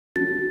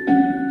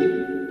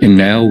And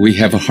now we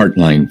have a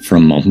heartline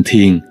from Mộng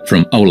Thiên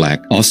from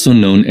Olac, also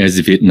known as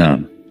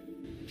Vietnam.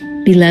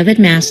 Beloved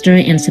Master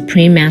and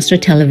Supreme Master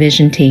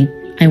Television Team,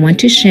 I want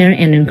to share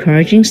an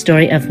encouraging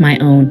story of my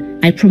own.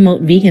 I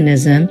promote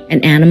veganism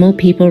and animal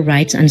people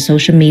rights on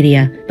social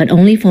media, but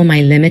only for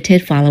my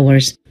limited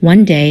followers.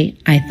 One day,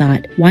 I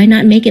thought, why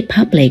not make it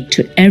public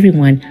to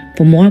everyone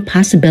for more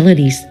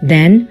possibilities?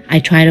 Then, I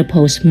try to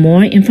post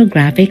more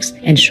infographics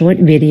and short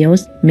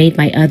videos made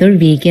by other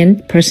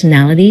vegan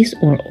personalities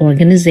or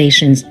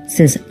organizations,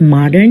 since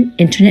modern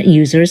internet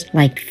users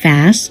like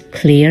fast,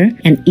 clear,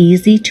 and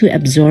easy to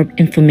absorb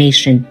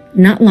information.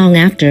 Not long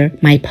after,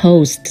 my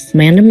posts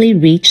randomly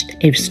reached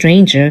a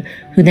stranger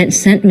who then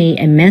sent me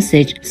a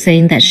message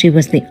saying that she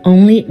was the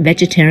only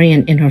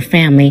vegetarian in her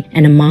family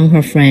and among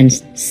her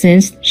friends.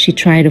 Since she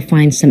tried to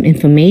find some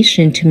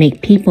information to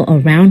make people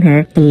around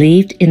her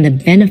believed in the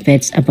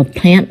benefits of a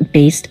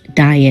plant-based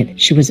diet,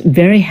 she was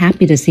very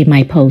happy to see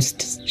my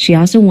posts. She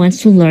also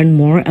wants to learn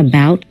more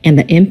about and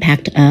the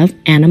impact of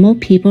animal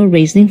people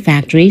raising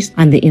factories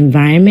on the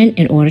environment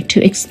in order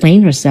to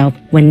explain herself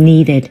when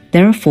needed.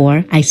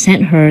 Therefore, I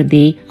sent her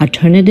the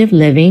Alternative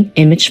Living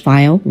image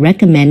file,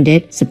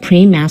 recommended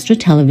Supreme Master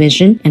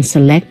Television, and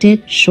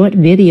selected short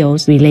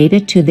videos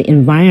related to the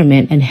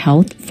environment and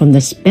health from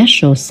the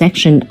special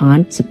section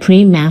on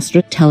Supreme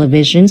Master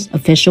Television's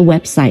official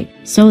website,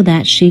 so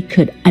that she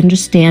could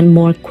understand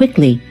more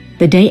quickly.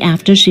 The day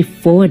after she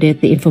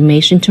forwarded the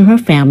information to her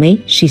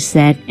family, she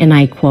said, and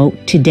I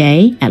quote,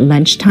 "Today, at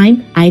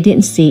lunchtime, I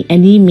didn't see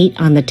any meat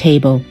on the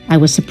table. I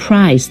was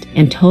surprised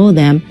and told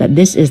them that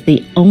this is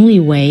the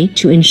only way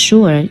to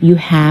ensure you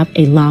have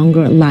a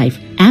longer life."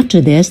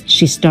 After this,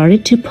 she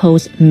started to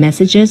post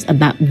messages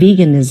about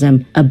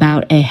veganism.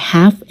 About a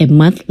half a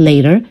month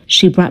later,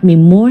 she brought me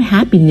more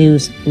happy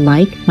news,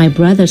 like my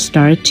brother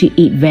started to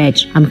eat veg.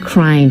 I'm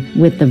crying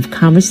with the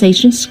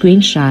conversation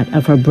screenshot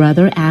of her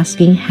brother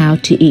asking how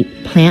to eat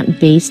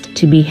plant-based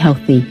to be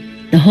healthy.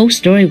 The whole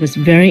story was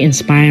very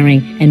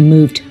inspiring and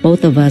moved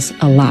both of us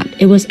a lot.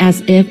 It was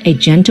as if a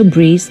gentle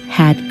breeze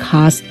had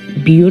caused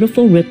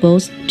beautiful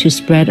ripples to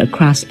spread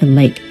across a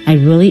lake. I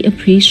really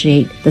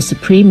appreciate the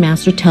Supreme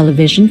Master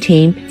Television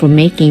team for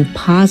making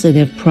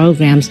positive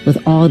programs with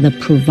all the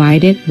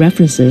provided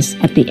references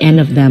at the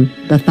end of them,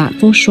 the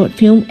thoughtful short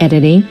film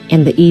editing,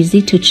 and the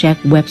easy-to-check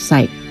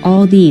website.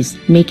 All these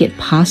make it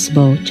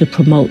possible to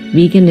promote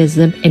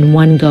veganism in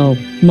one go.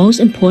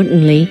 Most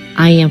importantly,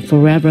 I am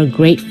forever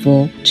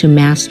grateful to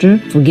Master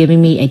for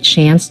giving me a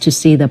chance to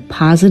see the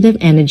positive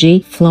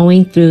energy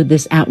flowing through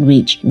this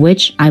outreach,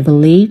 which I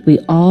believe we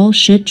all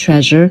should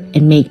treasure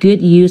and make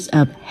good use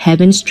of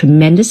heaven's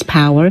tremendous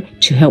power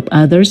to help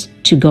others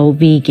to go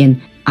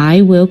vegan.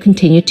 I will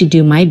continue to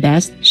do my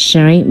best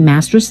sharing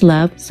Master's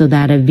love so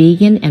that a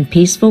vegan and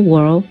peaceful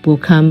world will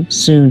come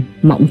soon.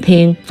 Mộng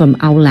Thiên from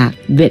Olac,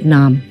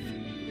 Vietnam.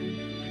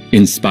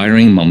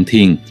 Inspiring Mộng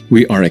Thiên,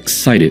 we are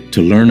excited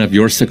to learn of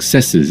your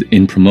successes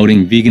in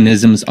promoting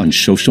veganism on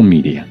social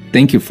media.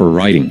 Thank you for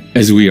writing,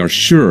 as we are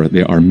sure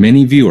there are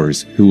many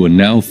viewers who will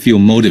now feel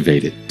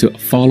motivated to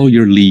follow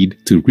your lead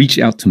to reach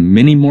out to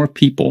many more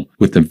people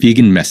with a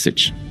vegan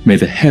message. May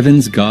the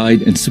heavens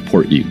guide and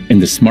support you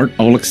and the smart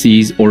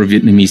Olaxese or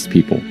Vietnamese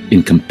people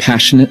in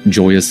compassionate,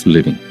 joyous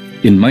living.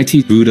 In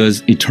mighty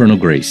Buddha's eternal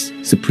grace,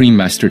 Supreme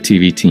Master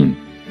TV team.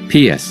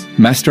 P.S.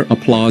 Master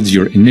applauds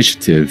your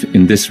initiative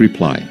in this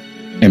reply.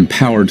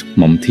 Empowered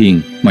Mộng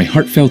Thiên, my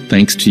heartfelt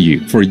thanks to you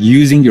for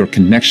using your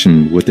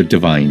connection with the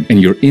divine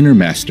and your inner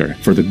master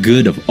for the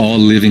good of all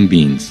living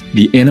beings.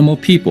 The animal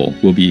people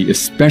will be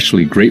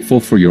especially grateful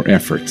for your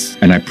efforts,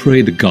 and I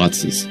pray the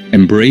goddesses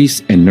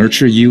embrace and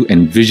nurture you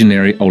and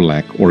visionary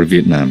Olac or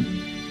Vietnam.